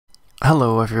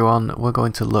Hello everyone, we're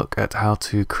going to look at how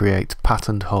to create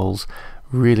patterned holes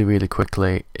really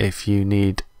quickly if you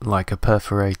need like a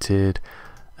perforated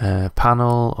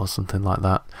panel or something like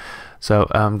that. So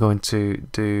I'm going to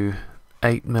do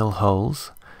 8mm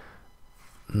holes,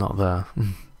 not there.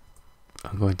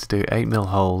 I'm going to do 8mm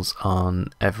holes on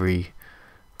every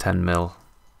 10mm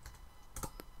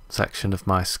section of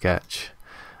my sketch,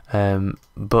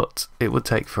 but it would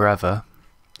take forever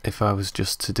if I was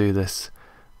just to do this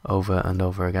over and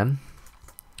over again,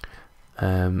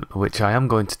 which I am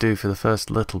going to do for the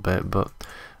first little bit, but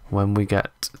when we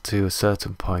get to a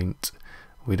certain point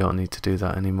we don't need to do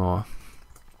that anymore.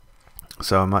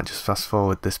 So I might just fast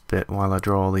forward this bit while I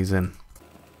draw all these in.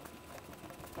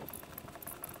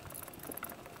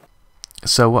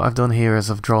 So what I've done here is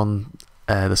I've drawn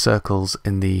the circles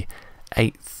in the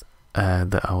eighth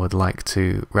that I would like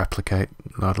to replicate,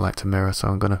 I'd like to mirror, so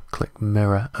I'm going to click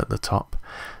mirror at the top.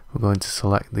 We're going to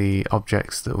select the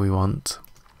objects that we want.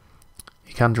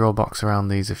 You can draw a box around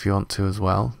these if you want to as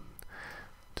well,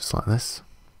 just like this,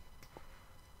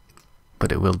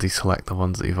 but it will deselect the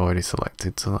ones that you've already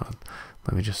selected, so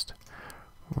let me just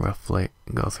roughly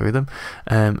go through them.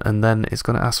 And then it's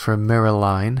going to ask for a mirror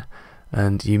line,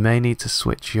 and you may need to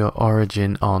switch your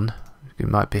origin on. It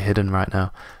might be hidden right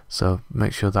now, so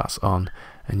make sure that's on,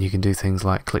 and you can do things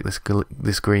like click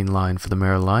this green line for the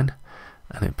mirror line,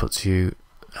 and it puts you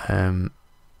in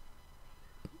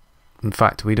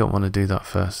fact, we don't want to do that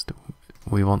first.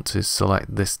 We want to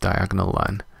select this diagonal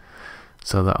line,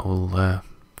 so that will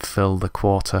fill the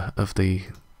quarter of the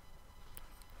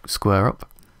square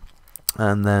up,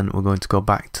 and then we're going to go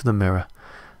back to the mirror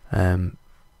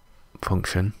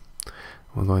function.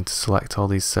 We're going to select all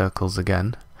these circles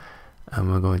again, and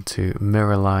we're going to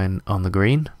mirror line on the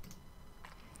green,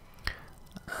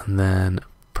 and then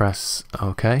press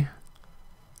OK.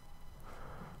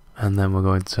 And then we're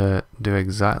going to do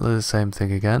exactly the same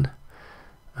thing again,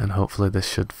 and hopefully this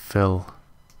should fill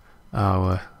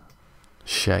our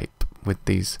shape with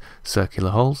these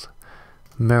circular holes.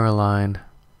 Mirror line,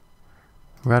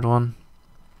 red one,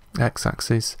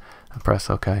 x-axis, and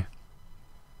press OK.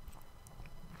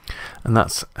 And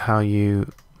that's how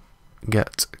you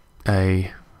get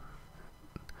a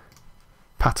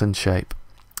pattern shape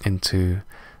into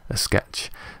a sketch.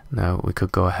 Now we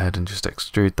could go ahead and just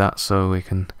extrude that so we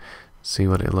can see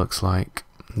what it looks like.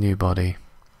 New body,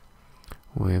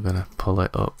 we're going to pull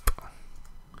it up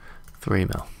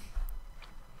 3mm.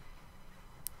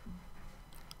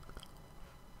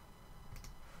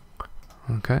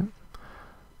 Okay,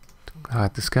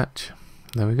 hide the sketch.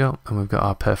 There we go, and we've got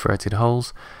our perforated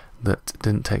holes that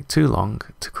didn't take too long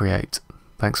to create.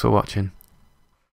 Thanks for watching.